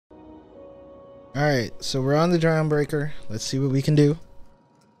Alright, so we're on the Drownbreaker. Let's see what we can do.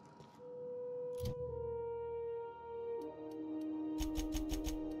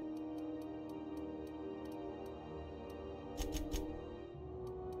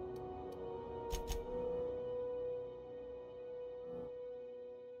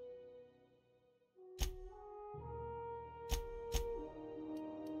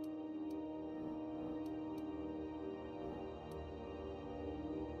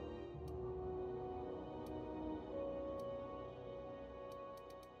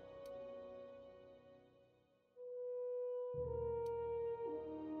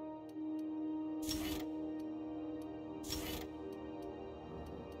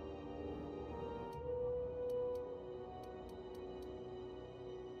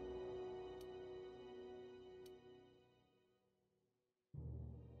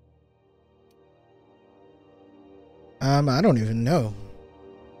 I don't even know.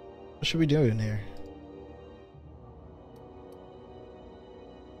 What should we do in here?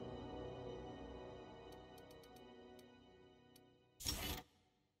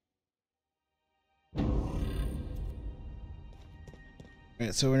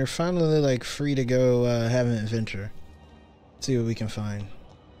 Alright, so we're finally like free to go have an adventure. Let's see what we can find.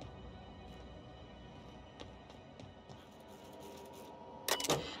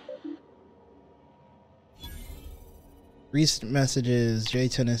 Recent messages, Jay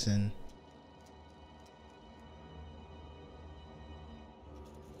Tennyson.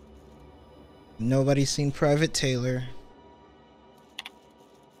 Nobody's seen Private Taylor.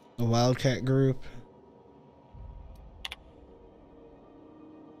 The Wildcat Group.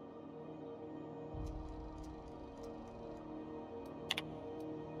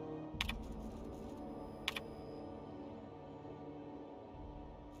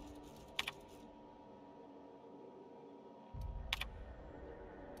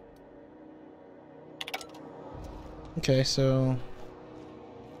 Okay, so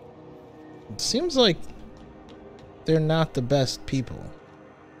it seems like they're not the best people.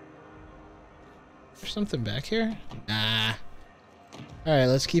 There's something back here? Nah. Alright,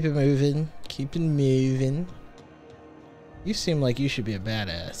 let's keep it moving. Keep it moving. You seem like you should be a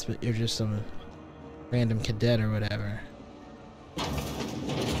badass, but you're just some random cadet or whatever.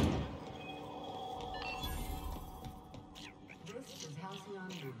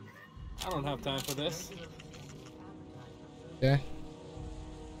 I don't have time for this. Okay.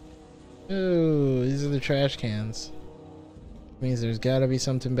 Oh, these are the trash cans. Means there's gotta be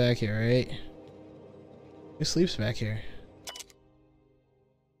something back here, right? Who sleeps back here?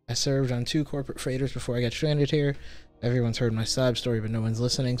 I served on 2 corporate freighters before I got stranded here. Everyone's heard my sob story, but no one's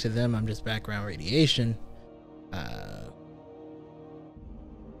listening to them. I'm just background radiation.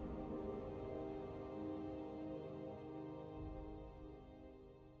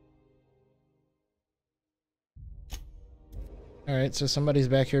 Alright, so somebody's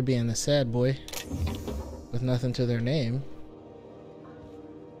back here being a sad boy with nothing to their name.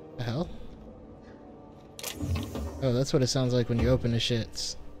 The hell? Oh, that's what it sounds like when you open the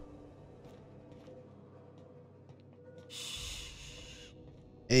shits.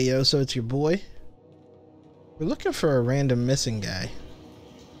 Hey yo, so it's your boy? We're looking for a random missing guy.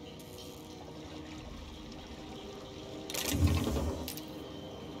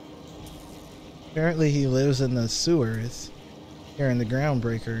 Apparently he lives in the sewers here in the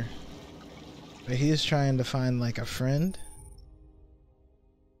Groundbreaker. But he's trying to find like a friend.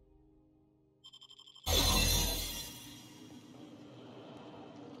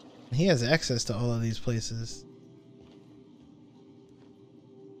 He has access to all of these places.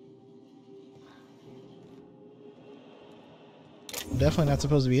 I'm definitely not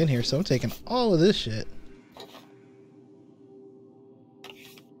supposed to be in here, so I'm taking all of this shit.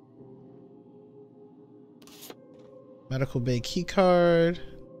 Medical bay key card.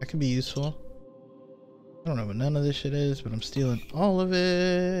 That could be useful. I don't know what none of this shit is, but I'm stealing all of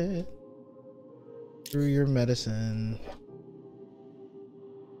it. Through your medicine.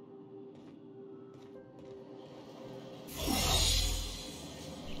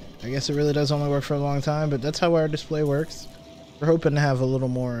 I guess it really does only work for a long time, but that's how our display works. We're hoping to have a little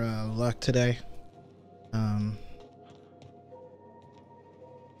more luck today.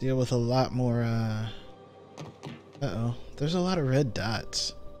 Deal with a lot more uh-oh. There's a lot of red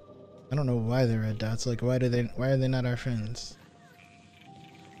dots. I don't know why they're red dots. Like why are they not our friends?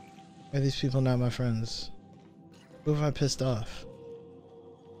 Why are these people not my friends? Who have I pissed off?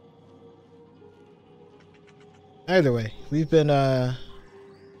 Either way, we've been oh,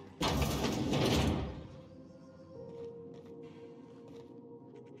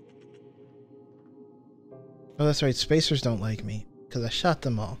 that's right. Spacers don't like me because I shot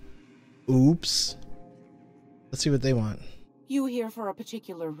them all. Oops. Let's see what they want. You here for a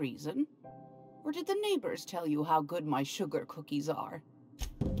particular reason? Or did the neighbors tell you how good my sugar cookies are?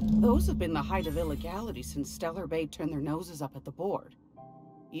 Those have been the height of illegality since Stellar Bay turned their noses up at the board.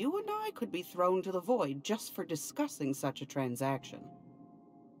 You and I could be thrown to the void just for discussing such a transaction.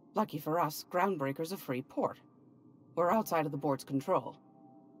 Lucky for us, Groundbreaker's a free port. We're outside of the board's control.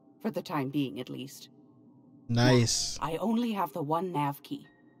 For the time being, at least. Nice. Now, I only have the one nav key.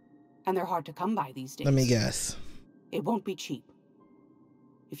 And they're hard to come by these days. Let me guess. It won't be cheap.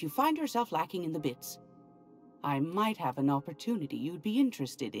 If you find yourself lacking in the bits, I might have an opportunity you'd be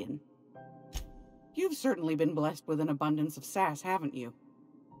interested in. You've certainly been blessed with an abundance of sass, haven't you?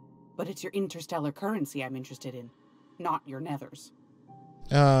 But it's your interstellar currency I'm interested in, not your nethers.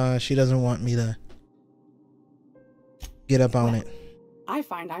 She doesn't want me to get up on it. I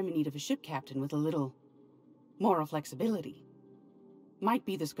find I'm in need of a ship captain with a little moral flexibility. Might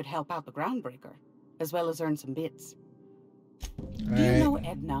be this could help out the Groundbreaker, as well as earn some bits. Do you know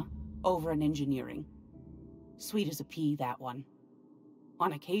Edna, over in engineering? Sweet as a pea, that one.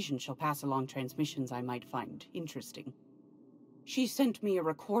 On occasion, she'll pass along transmissions I might find interesting. She sent me a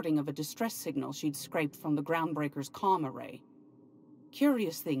recording of a distress signal she'd scraped from the Groundbreaker's comm array.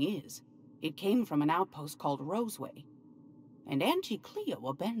 Curious thing is, it came from an outpost called Roseway. And Auntie Cleo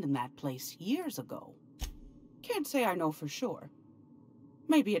abandoned that place years ago. Can't say I know for sure.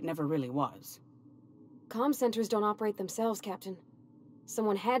 Maybe it never really was. Comm centers don't operate themselves, Captain.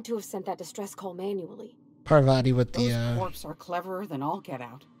 Someone had to have sent that distress call manually. Parvati with the, Those corps are cleverer than all get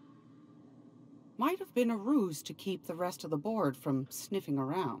out. Might have been a ruse to keep the rest of the board from sniffing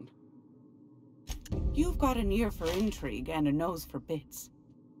around. You've got an ear for intrigue and a nose for bits.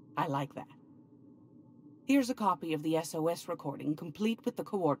 I like that. Here's a copy of the SOS recording, complete with the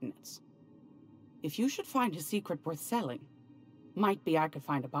coordinates. If you should find a secret worth selling, might be I could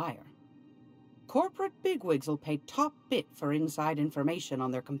find a buyer. Corporate bigwigs will pay top bit for inside information on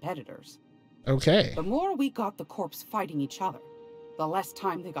their competitors. Okay. The more we got the corps fighting each other, the less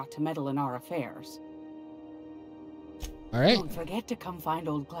time they got to meddle in our affairs. All right. Don't forget to come find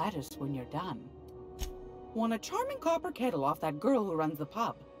old Gladys when you're done. Won a charming copper kettle off that girl who runs the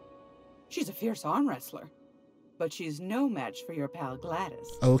pub. She's a fierce arm wrestler, but she's no match for your pal Gladys.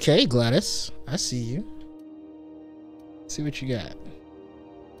 Okay, Gladys. I see you. Let's see what you got.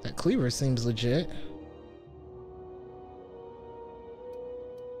 That cleaver seems legit.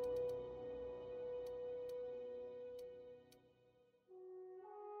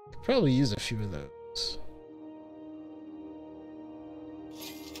 Could probably use a few of those.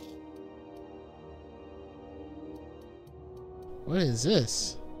 What is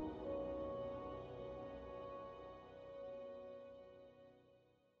this?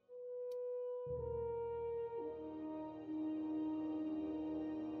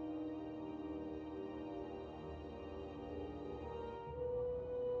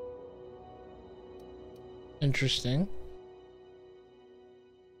 Interesting.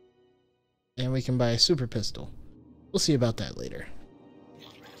 And we can buy a super pistol. We'll see about that later.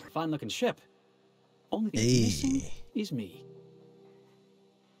 Fine looking ship. Only thing missing is me.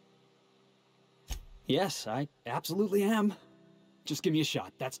 Yes, I absolutely am. Just give me a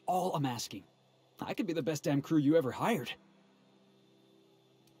shot. That's all I'm asking. I could be the best damn crew you ever hired.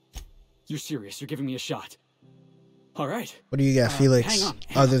 You're serious? You're giving me a shot? All right. What do you got, Felix? Hang on.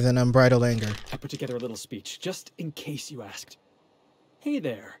 Other than unbridled anger. I put together a little speech, just in case you asked. Hey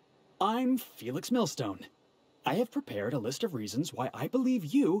there. I'm Felix Millstone. I have prepared a list of reasons why I believe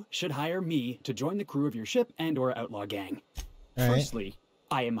you should hire me to join the crew of your ship and/or outlaw gang. All right. Firstly,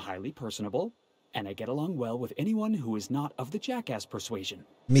 I am highly personable, and I get along well with anyone who is not of the jackass persuasion.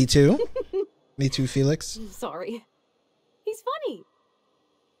 Me too. Me too, Felix. Sorry. He's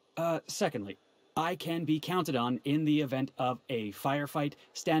funny. Secondly, I can be counted on in the event of a firefight,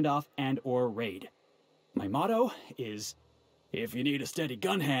 standoff, and/or raid. My motto is, if you need a steady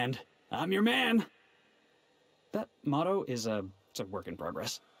gun hand, I'm your man. That motto is it's a work in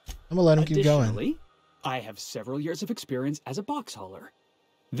progress. I'm gonna let him keep going. Additionally, I have several years of experience as a box hauler.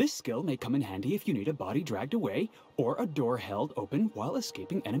 This skill may come in handy if you need a body dragged away or a door held open while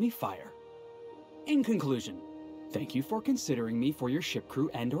escaping enemy fire. In conclusion, thank you for considering me for your ship crew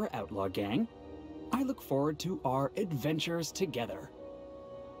and/or outlaw gang. I look forward to our adventures together.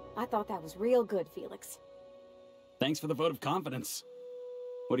 I thought that was real good, Felix. Thanks for the vote of confidence.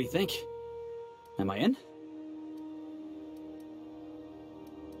 What do you think? Am I in?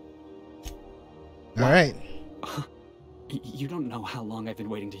 All right. You don't know how long I've been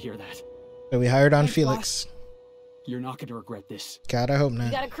waiting to hear that. So we hired on Thanks, Felix. boss. You're not going to regret this. God, I hope You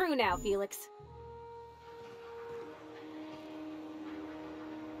not. got a crew now, Felix.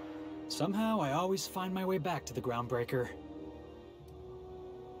 Somehow, I always find my way back to the Groundbreaker.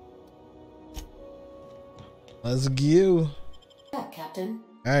 Let's go. Back, Captain.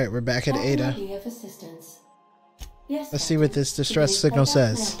 All right, we're back at Ada. Of assistance. Yes, Let's see what this distress signal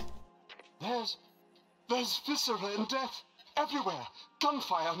says. There's viscera and death everywhere.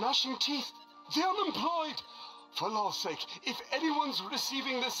 Gunfire, gnashing teeth. The unemployed. For law's sake, if anyone's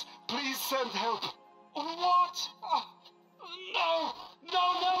receiving this, please send help. What? No!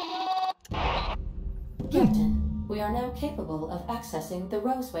 Captain, we are now capable of accessing the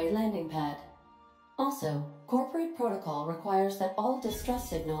Roseway landing pad. Also, corporate protocol requires that all distress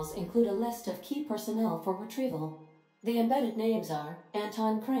signals include a list of key personnel for retrieval. The embedded names are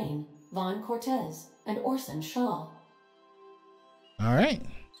Anton Crane, Vaughn Cortez, and Orson Shaw. All right.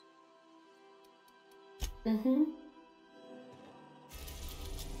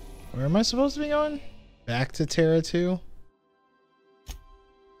 Where am I supposed to be going? Back to Terra 2?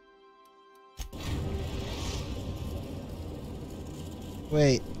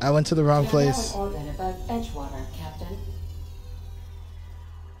 Wait, I went to the wrong place. We're now in orbit above Edgewater, Captain.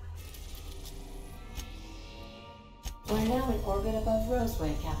 We're now in orbit above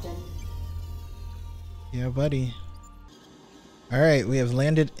Roseway, Captain. Yeah, buddy. Alright, we have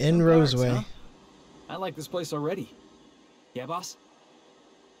landed in Roseway. Huh? I like this place already. Yeah, boss?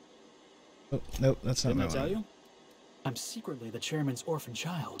 Oh, nope, that's not Didn't I my tell one. you? I'm secretly the chairman's orphan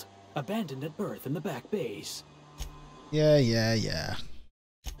child, abandoned at birth in the back bays. Yeah.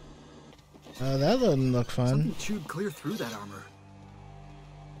 That doesn't look fun. Something chewed clear through that armor.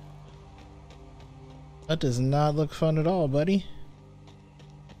 That does not look fun at all, buddy.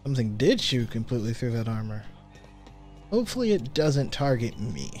 Something did chew completely through that armor. Hopefully it doesn't target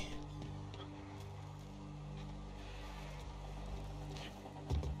me.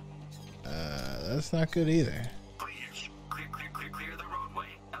 That's not good either. Please, clear the roadway.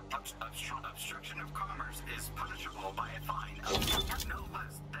 Obstruction of commerce is punishable by a fine of no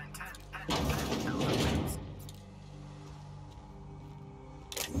less than 10,000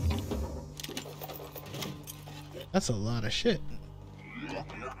 That's a lot of shit.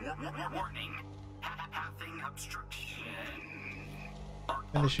 Warning. Pathing obstruction.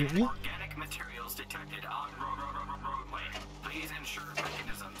 Gonna shoot me? Organic materials detected on roadway. Please ensure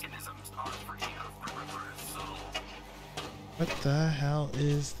mechanisms are free of reversal. What the hell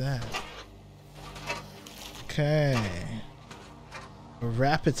is that? Okay. A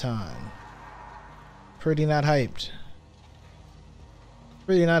Rapiton. Pretty not hyped.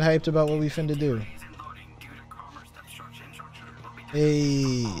 Pretty not hyped about what we finna do.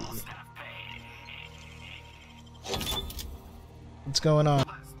 Hey. What's going on?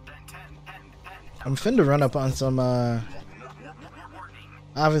 I'm finna run up on some,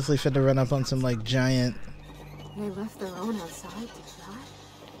 obviously finna run up on some, like, giant... They left their own outside to die?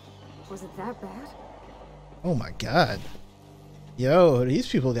 Was it that bad? Oh my god. Yo, these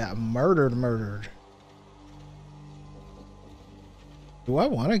people got murdered. Do I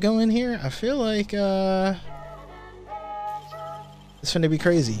want to go in here? I feel like, it's finna be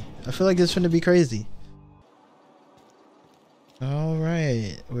crazy. I feel like it's finna be crazy.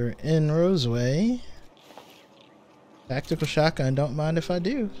 Alright, we're in Roseway. Tactical shotgun, don't mind if I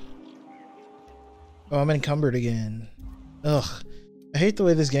do. Oh, I'm encumbered again. Ugh. I hate the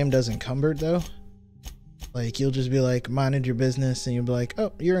way this game does encumbered, though. Like, you'll just be like, minding your business, and you'll be like,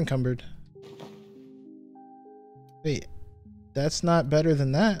 oh, you're encumbered. Wait, that's not better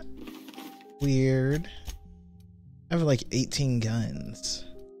than that. Weird. I have like 18 guns.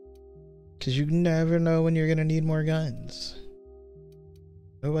 Because you never know when you're going to need more guns.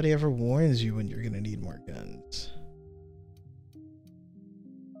 Nobody ever warns you when you're going to need more guns.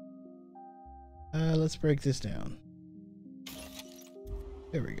 Let's break this down.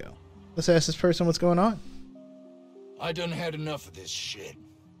 There we go. Let's ask this person what's going on. I done had enough of this shit.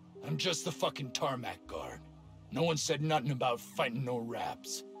 I'm just the fucking tarmac guard. No one said nothing about fighting no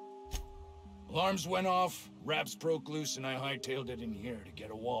raps. Alarms went off, raps broke loose, and I hightailed it in here to get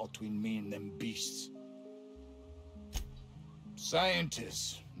a wall between me and them beasts.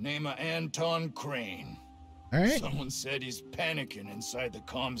 Scientist, name of Anton Crane. All right. Someone said he's panicking inside the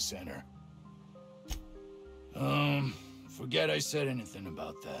comm center. Forget I said anything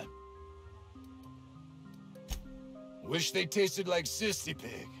about that. Wish they tasted like Sissy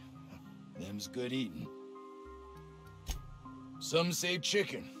Pig. Them's good eating. Some say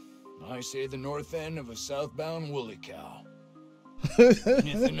chicken. I say the north end of a southbound woolly cow.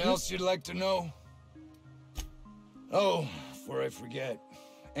 Anything else you'd like to know? Oh, before I forget,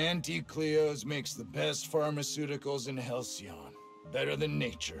 Auntie Cleo's makes the best pharmaceuticals in Halcyon. Better than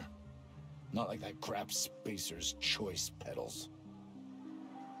nature. Not like that crap Spacer's Choice pedals.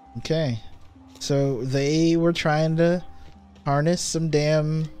 Okay. So they were trying to harness some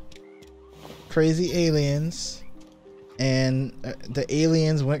damn crazy aliens, and the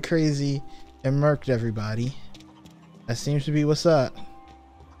aliens went crazy and murked everybody. That seems to be what's up.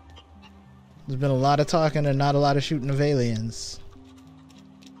 There's been a lot of talking and not a lot of shooting of aliens.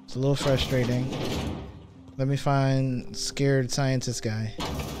 It's a little frustrating. Let me find scared scientist guy.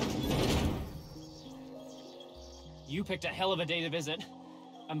 You picked a hell of a day to visit.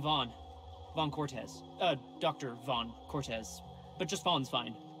 I'm Vaughn. Vaughn Cortez. Dr. Vaughn Cortez. But just Vaughn's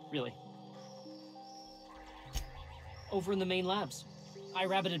fine, really. Over in the main labs. I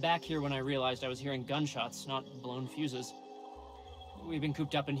rabbited back here when I realized I was hearing gunshots, not blown fuses. We've been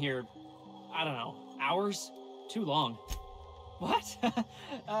cooped up in here, I don't know, hours? Too long. What?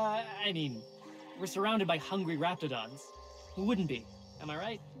 I mean, we're surrounded by hungry raptidons. Who wouldn't be? Am I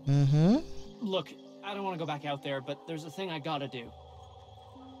right? Mm-hmm. Look, I don't want to go back out there, but there's a thing I gotta do.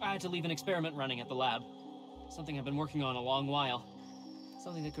 I had to leave an experiment running at the lab. Something I've been working on a long while.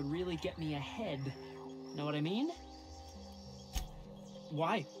 Something that could really get me ahead. Know what I mean?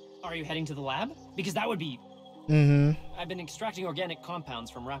 Why? Are you heading to the lab? Because that would be... Mm-hmm. I've been extracting organic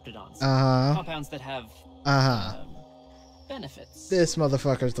compounds from raptidons. Uh-huh. Compounds that have... benefits. This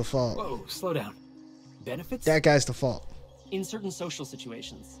motherfucker's the fault. Whoa, slow down. Benefits? That guy's the fault. In certain social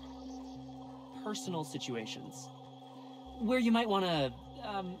situations. Personal situations. Where you might want to,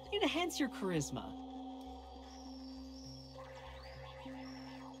 enhance your charisma.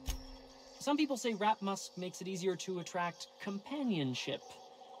 Some people say Rap Musk makes it easier to attract companionship.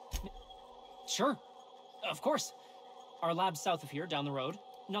 Sure. Of course. Our lab's south of here, down the road.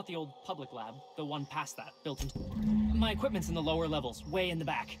 Not the old public lab, the one past that, built into... My equipment's in the lower levels, way in the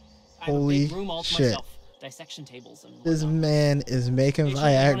back. I have Holy a big room all to shit. myself. Dissection tables and whatnot. This man is making They should be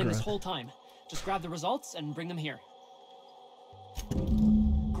running Viagra. this whole time. Just grab the results and bring them here.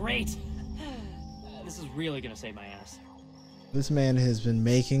 Great! This is really gonna save my ass. This man has been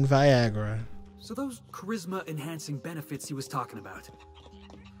making Viagra. So those charisma-enhancing benefits he was talking about.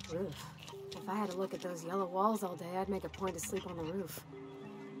 Ugh. If I had to look at those yellow walls all day, I'd make a point to sleep on the roof.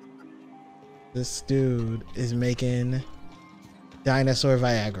 This dude is making dinosaur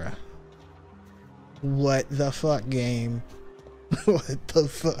Viagra. What the fuck, game? What the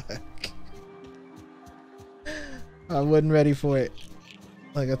fuck? I wasn't ready for it.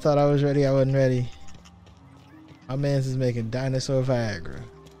 Like, I thought I was ready, I wasn't ready. My man's is making dinosaur Viagra.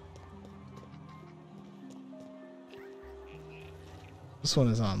 This one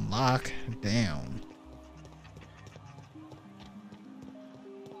is on lock. Damn.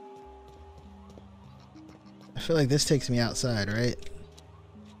 I feel like this takes me outside, right?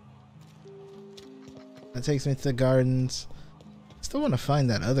 That takes me to the gardens. Still want to find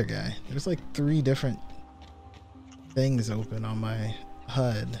that other guy. There's like 3 different things open on my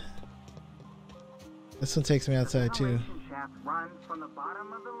HUD. This one takes me outside too. Shaft runs from the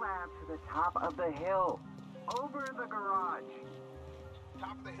bottom of the lab to the top of the hill, over the garage.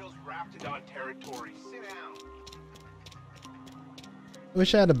 Top of the hill's Raptidon territory. Sit down.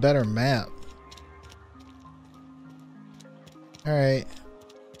 Wish I had a better map. Alright.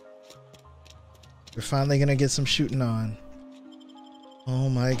 We're finally gonna get some shooting on. Oh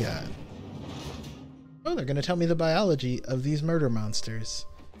my god. Oh, they're gonna tell me the biology of these murder monsters.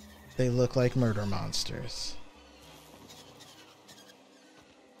 They look like murder monsters.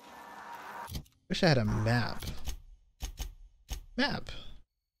 Wish I had a map. Map.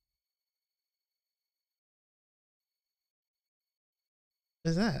 What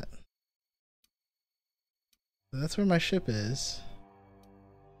is that? That's where my ship is.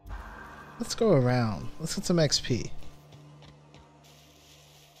 Let's go around. Let's get some XP.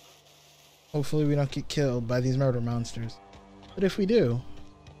 Hopefully we don't get killed by these murder monsters. But if we do,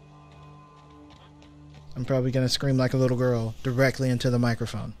 I'm probably gonna scream like a little girl directly into the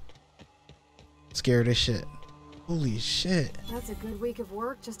microphone. Scared as shit. Holy shit. That's a good week of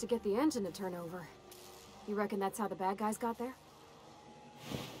work just to get the engine to turn over. You reckon that's how the bad guys got there?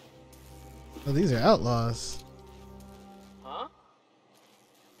 Oh, these are outlaws. Huh?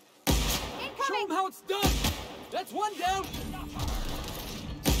 Show them how it's done! That's one down!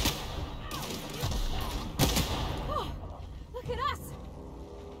 Oh, look at us!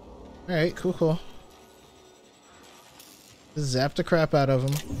 Alright, cool. Just zap the crap out of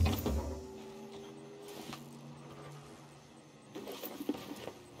them.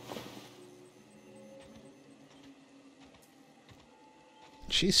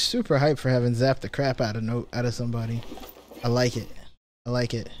 She's super hyped for having zapped the crap out of somebody. I like it. I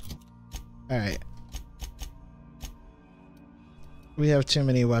like it. Alright. We have too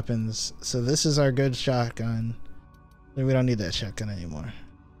many weapons, so this is our good shotgun. We don't need that shotgun anymore.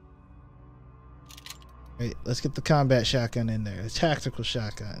 Right, let's get the combat shotgun in there. The tactical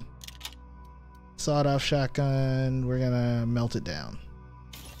shotgun. Sawed-off shotgun. We're gonna melt it down.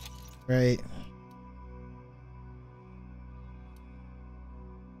 Right.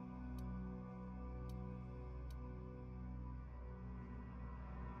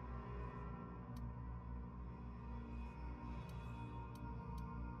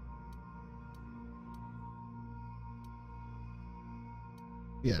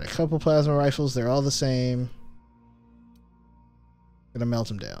 We got a couple plasma rifles. They're all the same. Gonna melt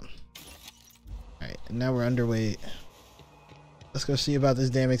them down. Alright, and now we're underweight. Let's go see about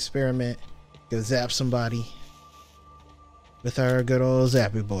this damn experiment. Go zap somebody. With our good old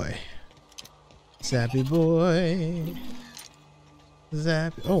Zappy boy. Zappy boy.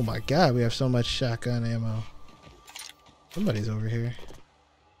 Zappy. Oh my god, we have so much shotgun ammo. Somebody's over here.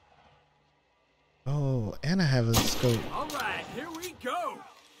 Oh, and I have a scope. Alright, here we go.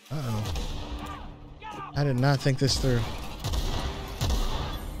 Uh-oh. I did not think this through.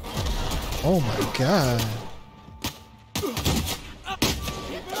 Oh my god.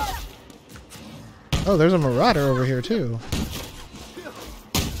 Oh, there's a marauder over here too.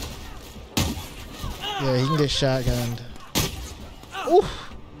 Yeah, he can get shotgunned. Oof.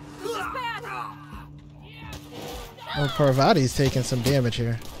 Oh, Parvati's taking some damage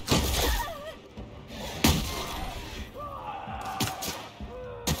here.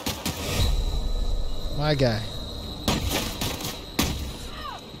 My guy.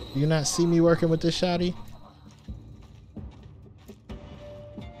 Do you not see me working with this shotty?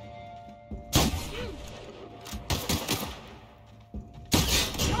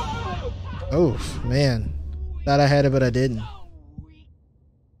 Oh, man. Thought I had it, but I didn't.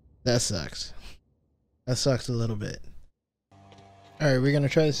 That sucks. That sucks a little bit. Alright, we're gonna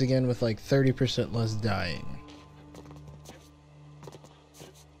try this again with like 30% less dying.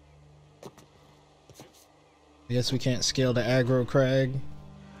 I guess we can't scale to aggro crag.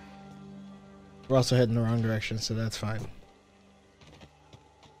 We're also heading the wrong direction, so that's fine.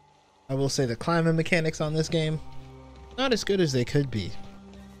 I will say the climbing mechanics on this game, not as good as they could be.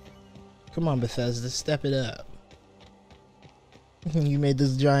 Come on, Bethesda, step it up. You made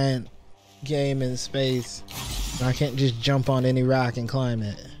this giant game in space. I can't just jump on any rock and climb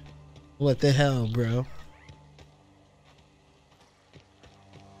it. What the hell, bro?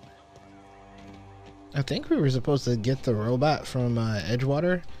 I think we were supposed to get the robot from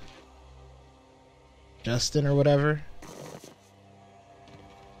Edgewater. Justin or whatever.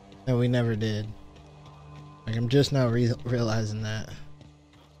 And we never did. Like, I'm just now realizing that.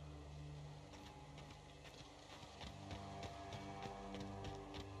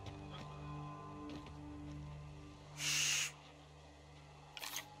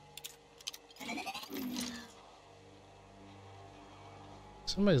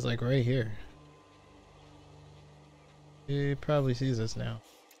 Somebody's like right here. He probably sees us now.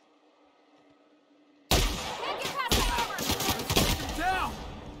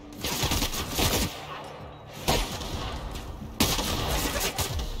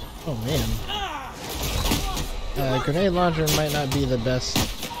 Oh man. Grenade launcher might not be the best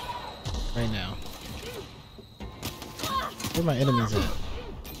right now. Where are my enemies at?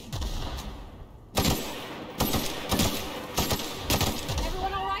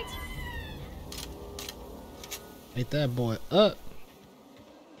 Everyone all right? Light that boy up.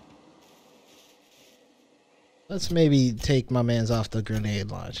 Let's maybe take my mans off the grenade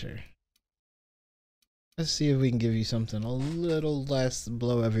launcher. Let's see if we can give you something a little less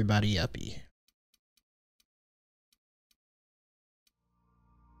blow everybody uppy.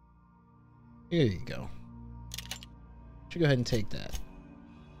 Here you go. Should go ahead and take that.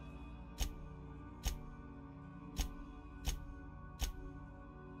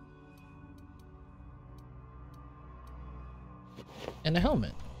 And a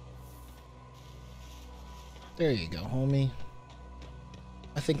helmet. There you go, homie.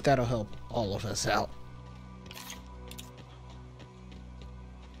 I think that'll help all of us out.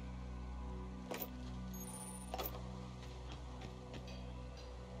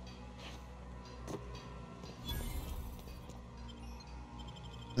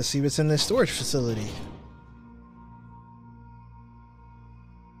 Let's see what's in this storage facility.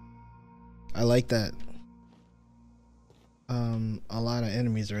 I like that. A lot of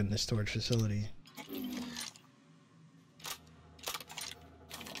enemies are in this storage facility.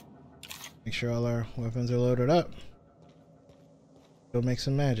 Make sure all our weapons are loaded up. Go make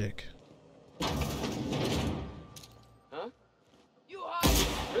some magic. Huh? Here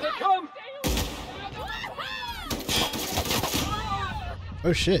they come!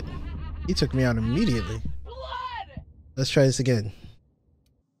 Oh shit. He took me out immediately. Let's try this again.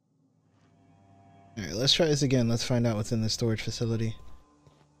 Alright, let's try this again. Let's find out what's in the storage facility.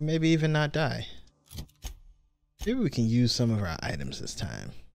 Maybe even not die. Maybe we can use some of our items this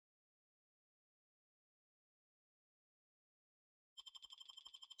time.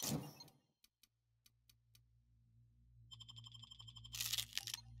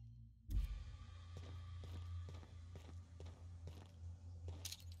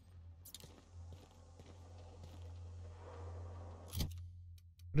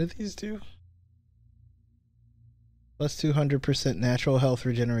 What do these do? Plus 200% natural health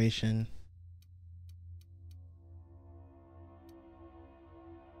regeneration.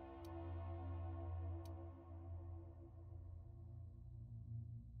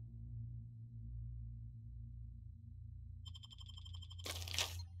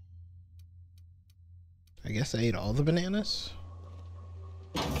 I guess I ate all the bananas.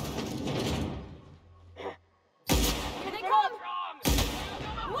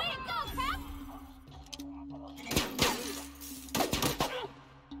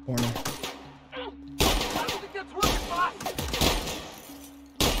 Corner.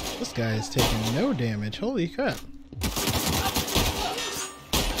 This guy is taking no damage. Holy crap.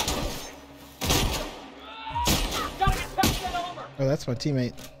 Oh, that's my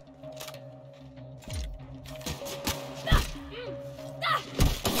teammate.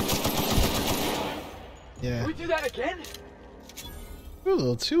 Yeah. Can we do that again? You're a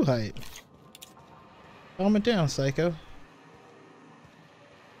little too hype. Calm it down, Psycho.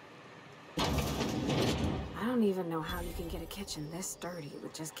 I don't even know how you can get a kitchen this dirty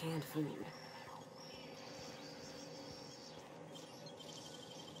with just canned food.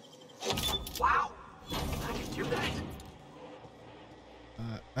 Wow! I can do that.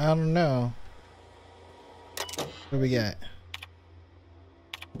 I don't know. What we got?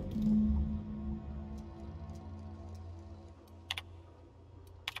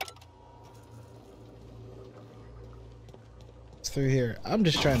 It's through here. I'm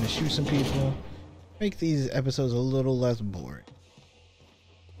just trying to shoot some people. Make these episodes a little less boring.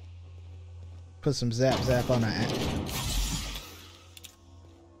 Put some zap on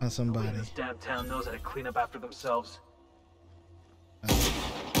somebody. This damn town knows how to clean up after themselves. I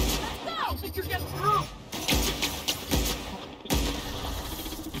don't think you're getting through.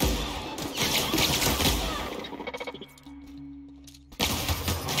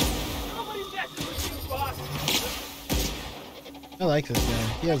 I like this guy.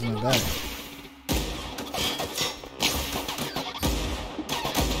 He has no back.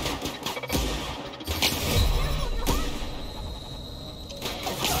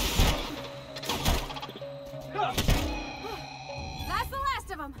 That's the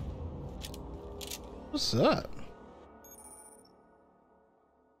last of them. What's up?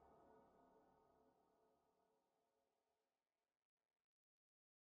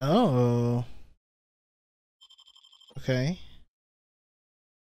 Oh. Okay.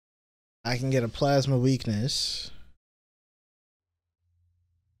 I can get a plasma weakness.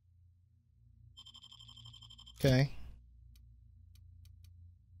 Okay.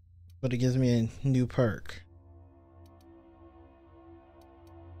 But it gives me a new perk.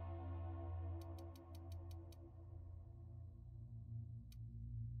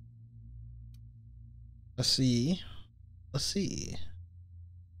 Let's see. Let's see.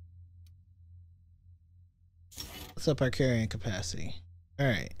 Let's up our carrying capacity.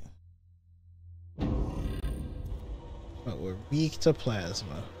 Alright. But we're weak to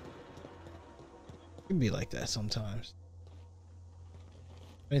plasma. It can be like that sometimes.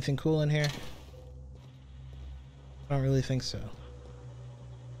 Anything cool in here? I don't really think so.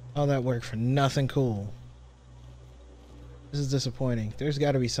 All that work for nothing cool. This is disappointing. There's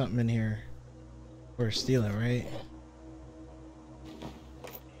got to be something in here we're stealing, right?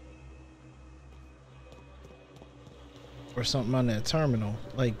 Or something on that terminal.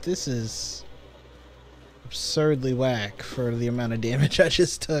 Like, this is absurdly whack for the amount of damage I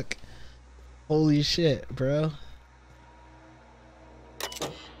just took. Holy shit, bro.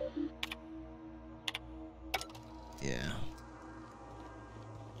 Yeah.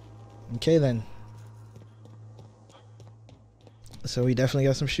 Okay then. So we definitely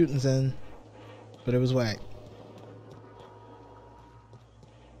got some shootings in, but it was whack.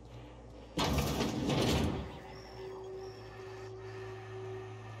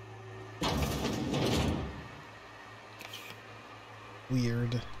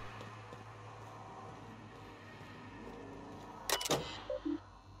 Weird.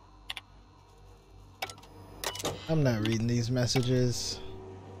 I'm not reading these messages.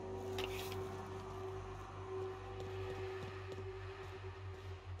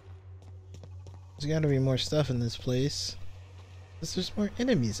 There's gotta be more stuff in this place. There's more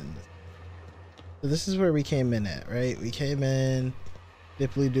enemies in this. So this is where we came in at, right? We came in,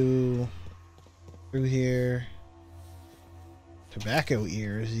 dipply-doo, through here. Tobacco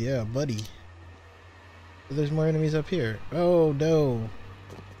ears, yeah, buddy. But there's more enemies up here. Oh, no.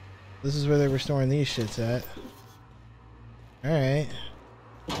 This is where they were storing these shits at. Alright.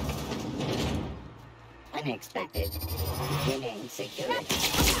 Unexpected. Beginning security.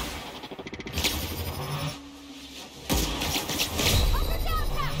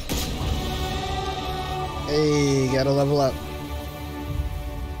 Hey, gotta level up.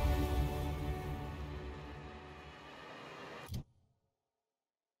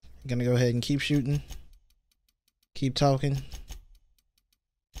 Gonna go ahead and keep shooting. Keep talking.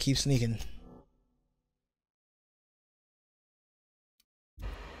 Keep sneaking.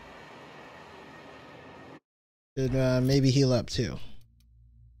 Should maybe heal up too.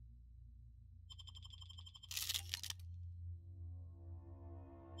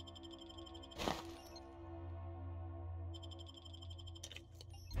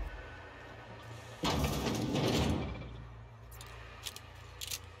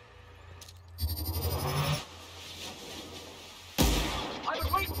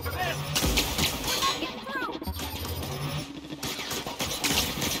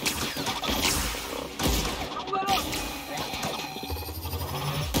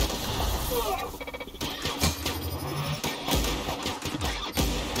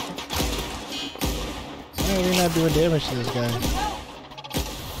 We're not doing damage to this guy.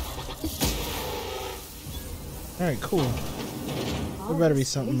 Alright, cool. There better be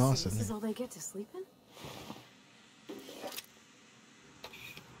something awesome. This is all they get to sleep in?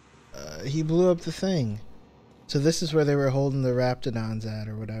 He blew up the thing. So this is where they were holding the Raptidons at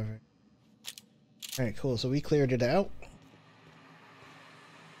or whatever. Alright, cool. So we cleared it out.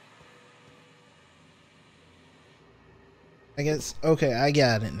 I guess, okay, I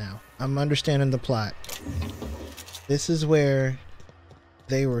got it now. I'm understanding the plot. This is where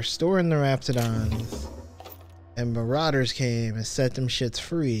they were storing the Raptidons and marauders came and set them shits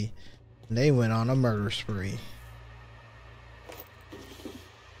free and they went on a murder spree.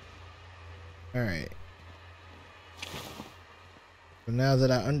 Alright. So now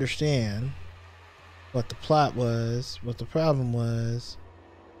that I understand what the plot was, what the problem was,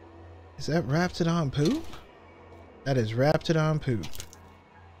 is that Raptidon poop? That is Raptidon poop.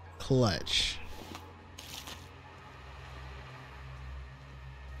 Clutch.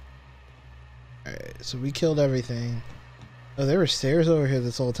 Alright, so we killed everything. Oh, there were stairs over here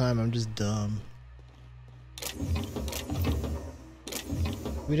this whole time. I'm just dumb.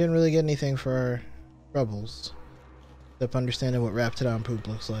 We didn't really get anything for our troubles. Except understanding what Raptidon poop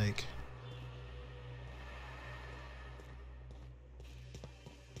looks like.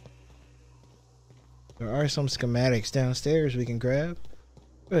 There are some schematics downstairs we can grab.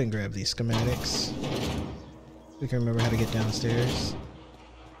 Go ahead and grab these schematics. We can remember how to get downstairs.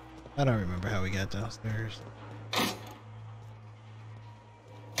 I don't remember how we got downstairs.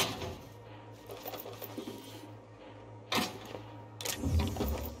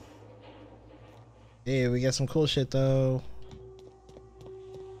 Hey, we got some cool shit though.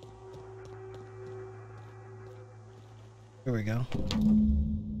 Here we go.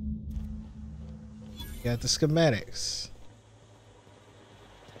 Got the schematics.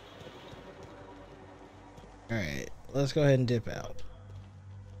 Alright, let's go ahead and dip out.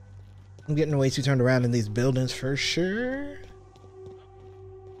 I'm getting way too turned around in these buildings for sure.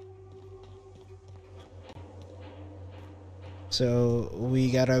 So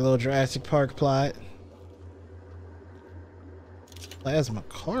we got our little Jurassic Park plot. Plasma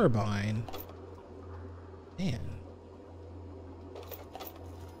carbine. Man.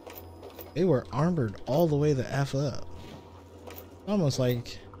 They were armored all the way the F up. Almost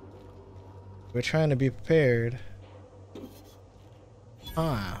like we're trying to be prepared.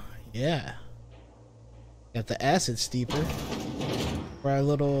 Ah, yeah. Got the acid steeper for our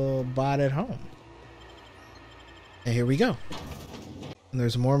little bot at home. And here we go. And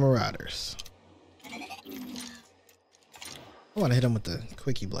there's more marauders. I want to hit him with the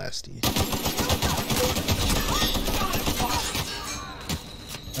quickie blasty.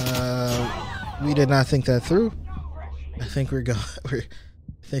 We did not think that through. I think we're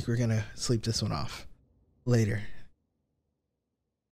gonna sleep this one off later.